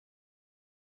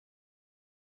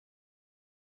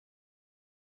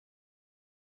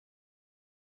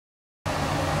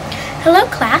Hello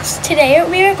class, today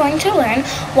we are going to learn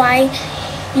why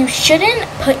you shouldn't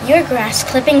put your grass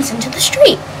clippings into the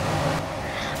street.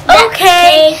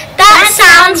 Okay, that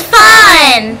sounds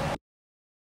fun!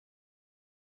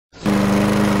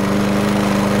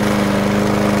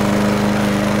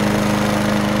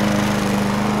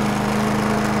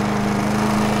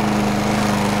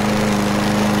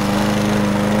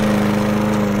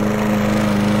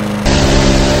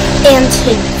 And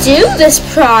to do this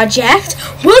project,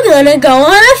 we're gonna go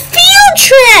on a field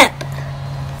trip!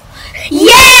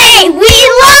 Yay! We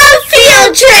love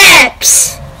field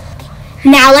trips!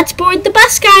 Now let's board the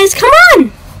bus, guys. Come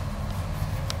on!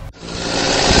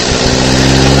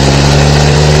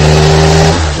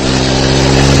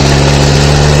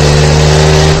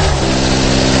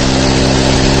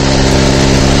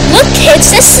 Look,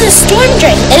 kids, this is a storm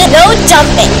drain, and no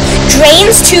dumping.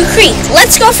 Drains to creek.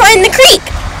 Let's go find the creek.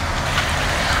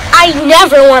 I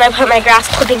never want to put my grass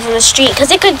clippings in the street because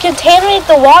it could contaminate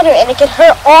the water and it could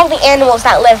hurt all the animals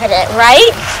that live in it, right?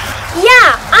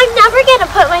 Yeah, I'm never going to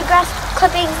put my grass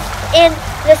clippings in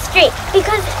the street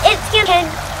because it's going to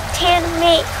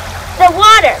contaminate the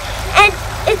water and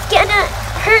it's going to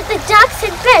hurt the ducks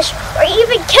and fish or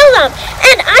even kill them.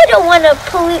 And I don't want to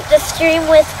pollute the stream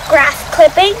with grass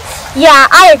clippings. Yeah,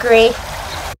 I agree.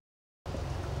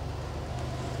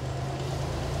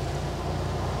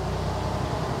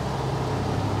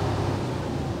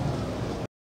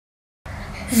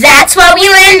 That's what we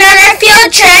learned on our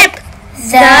field trip.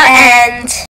 The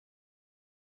end.